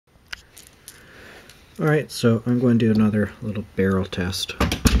Alright, so I'm going to do another little barrel test.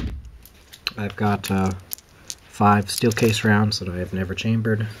 I've got 5 steel case rounds that I have never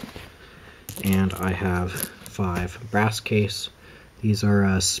chambered, and I have 5 brass case. These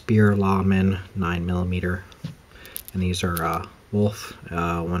are Spear Lawman 9mm, and these are Wolf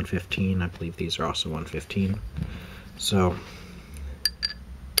 115. I believe these are also 115. So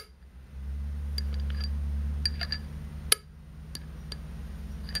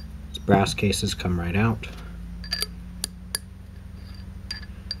these brass cases come right out.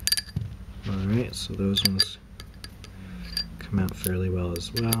 Alright, so those ones come out fairly well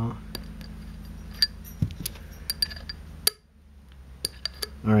as well.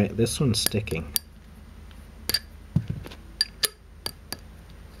 Alright, this one's sticking.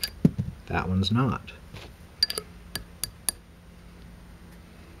 That one's not.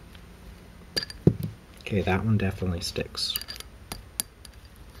 Okay, that one definitely sticks.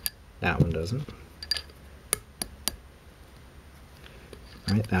 That one doesn't.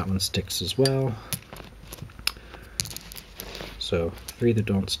 Alright, that one sticks as well. So 3 that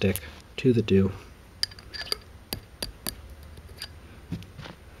don't stick, 2 that do.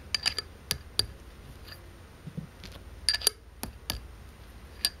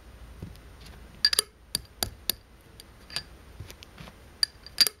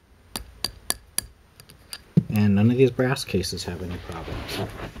 And none of these brass cases have any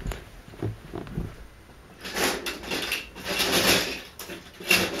problems.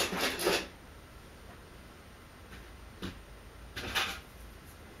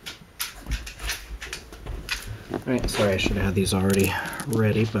 Alright, sorry, I should have had these already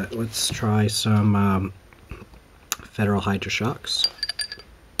ready, but let's try some Federal Hydra-Shocks.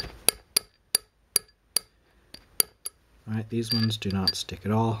 Alright, these ones do not stick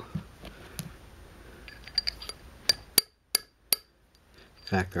at all.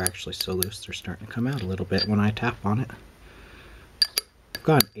 In fact, they're actually so loose they're starting to come out a little bit when I tap on it. I've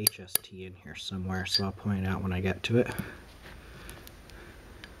got an HST in here somewhere, so I'll point it out when I get to it.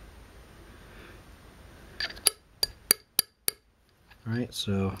 Alright,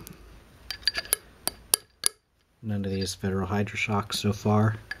 so none of these Federal Hydra-Shocks so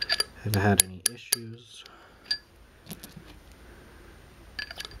far have had any issues.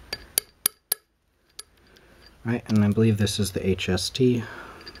 Alright, and I believe this is the HST.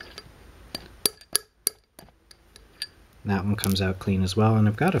 That one comes out clean as well, and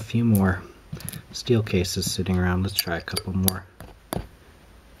I've got a few more steel cases sitting around. Let's try a couple more.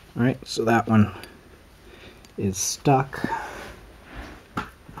 Alright, so that one is stuck.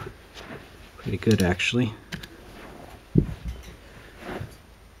 Pretty good, actually.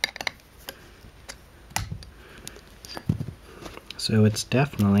 So it's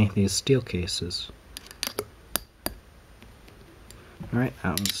definitely these steel cases. Alright,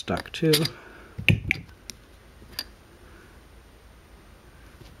 that one's stuck too.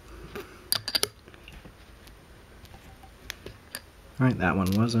 Alright, that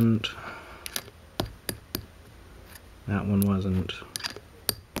one wasn't. That one wasn't.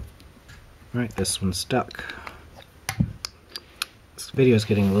 Alright, this one's stuck. This video is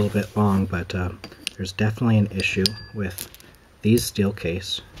getting a little bit long, but there's definitely an issue with these steel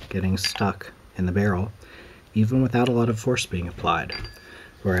case getting stuck in the barrel, even without a lot of force being applied,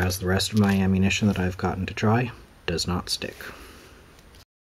 whereas the rest of my ammunition that I've gotten to try does not stick.